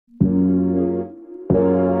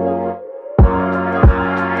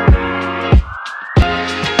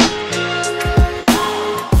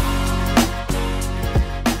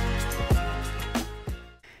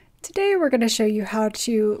going to show you how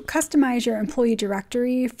to customize your employee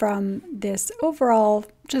directory from this overall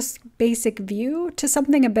just basic view to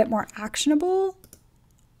something a bit more actionable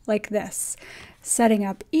like this, setting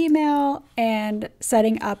up email and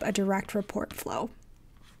setting up a direct report flow.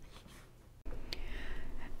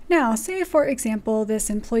 Now, say for example, this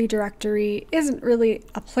employee directory isn't really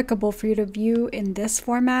applicable for you to view in this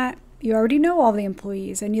format. You already know all the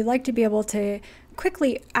employees and you'd like to be able to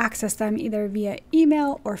quickly access them either via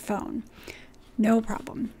email or phone. No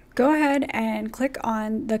problem. Go ahead and click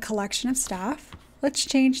on the collection of staff. Let's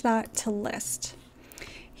change that to list.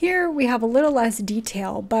 Here we have a little less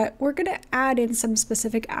detail, but we're going to add in some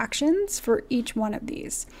specific actions for each one of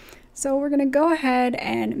these. So we're going to go ahead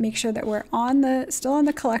and make sure that we're still on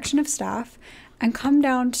the collection of staff and come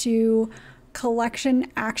down to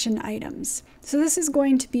collection action items. So this is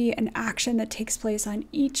going to be an action that takes place on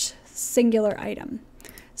each singular item.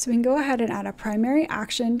 So we can go ahead and add a primary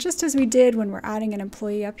action just as we did when we're adding an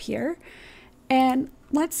employee up here. And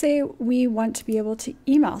let's say we want to be able to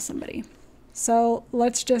email somebody. So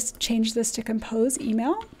let's just change this to compose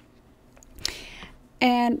email.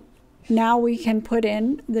 And now we can put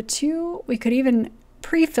in the two, we could even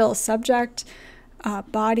pre-fill subject,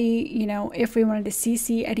 body, if we wanted to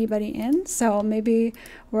CC anybody in. So maybe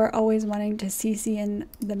we're always wanting to CC in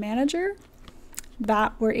the manager.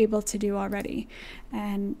 That we're able to do already.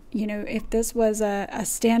 And if this was a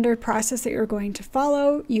standard process that you're going to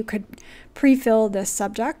follow, you could pre-fill this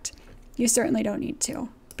subject. You certainly don't need to.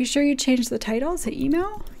 Be sure you change the title to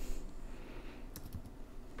email.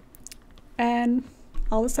 And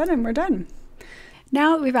all of a sudden we're done.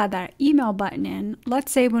 Now that we've had that email button in,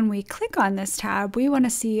 let's say when we click on this tab, we want to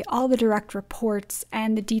see all the direct reports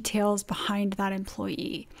and the details behind that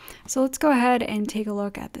employee. So let's go ahead and take a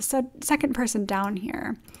look at the second person down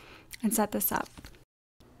here and set this up.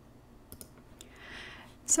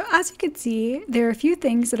 So as you can see, there are a few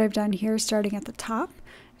things that I've done here starting at the top.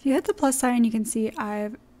 If you hit the plus sign, you can see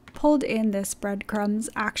I've pulled in this breadcrumbs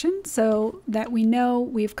action so that we know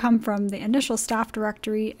we've come from the initial staff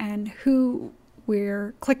directory and who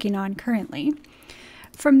we're clicking on currently.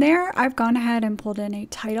 From there, I've gone ahead and pulled in a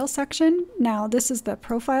title section. Now this is the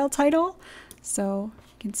profile title, so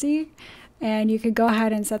you can see, and you could go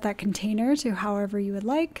ahead and set that container to however you would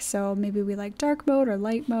like. So maybe we like dark mode or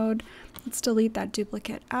light mode. Let's delete that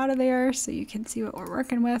duplicate out of there so you can see what we're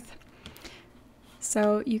working with.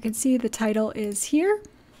 So you can see the title is here.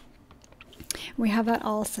 We have that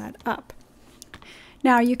all set up.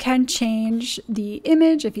 Now you can change the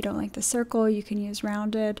image if you don't like the circle. You can use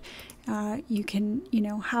rounded. You can,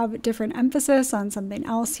 have a different emphasis on something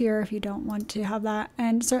else here if you don't want to have that.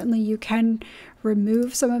 And certainly you can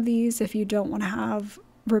remove some of these if you don't want to have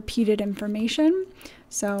repeated information.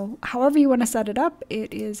 So however you want to set it up,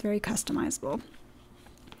 it is very customizable.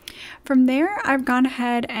 From there, I've gone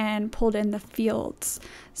ahead and pulled in the fields.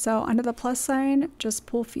 So under the plus sign, just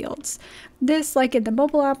pull fields. This, like in the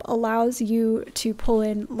mobile app, allows you to pull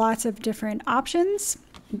in lots of different options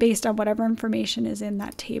based on whatever information is in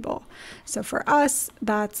that table. So for us,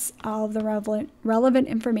 that's all of the relevant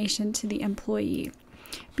information to the employee.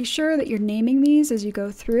 Be sure that you're naming these as you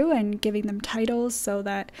go through and giving them titles so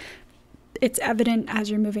that it's evident as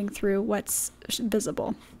you're moving through what's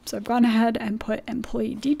visible. So I've gone ahead and put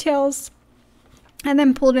employee details and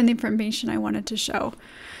then pulled in the information I wanted to show.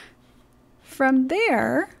 From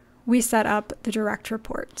there, we set up the direct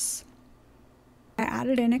reports. I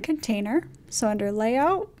added in a container. So under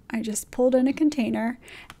layout, I just pulled in a container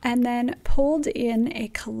and then pulled in a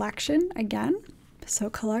collection again. So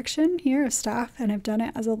collection here of staff, and I've done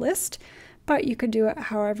it as a list, but you could do it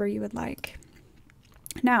however you would like.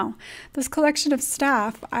 Now, this collection of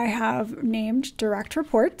staff I have named direct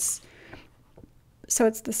reports. So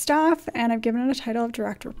it's the staff, and I've given it a title of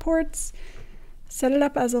direct reports, set it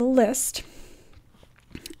up as a list,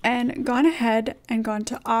 and gone ahead and gone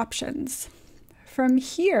to options. From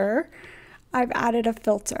here, I've added a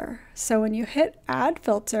filter. So when you hit add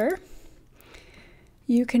filter,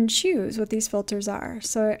 you can choose what these filters are.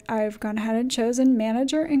 So I've gone ahead and chosen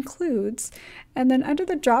manager includes, and then under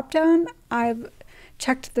the drop down, I've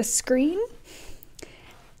checked the screen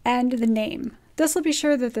and the name. This will be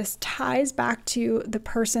sure that this ties back to the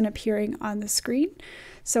person appearing on the screen.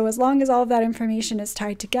 So as long as all of that information is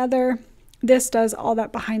tied together, this does all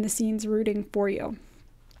that behind the scenes routing for you.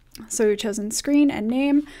 So we've chosen screen and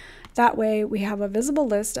name. That way we have a visible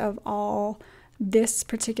list of all this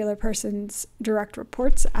particular person's direct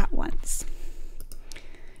reports at once.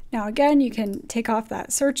 Now again, you can take off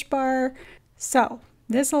that search bar. So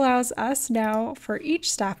this allows us now for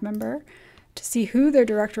each staff member to see who their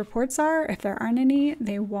direct reports are. If there aren't any,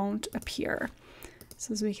 they won't appear.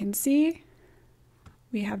 So as we can see,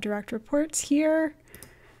 we have direct reports here.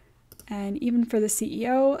 And even for the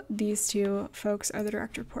CEO, these two folks are the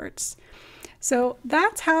direct reports. So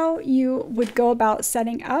that's how you would go about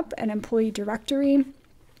setting up an employee directory.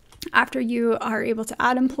 After you are able to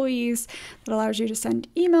add employees, that allows you to send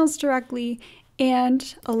emails directly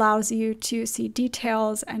and allows you to see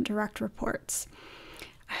details and direct reports.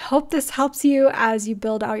 I hope this helps you as you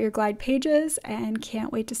build out your Glide pages and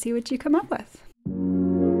can't wait to see what you come up with.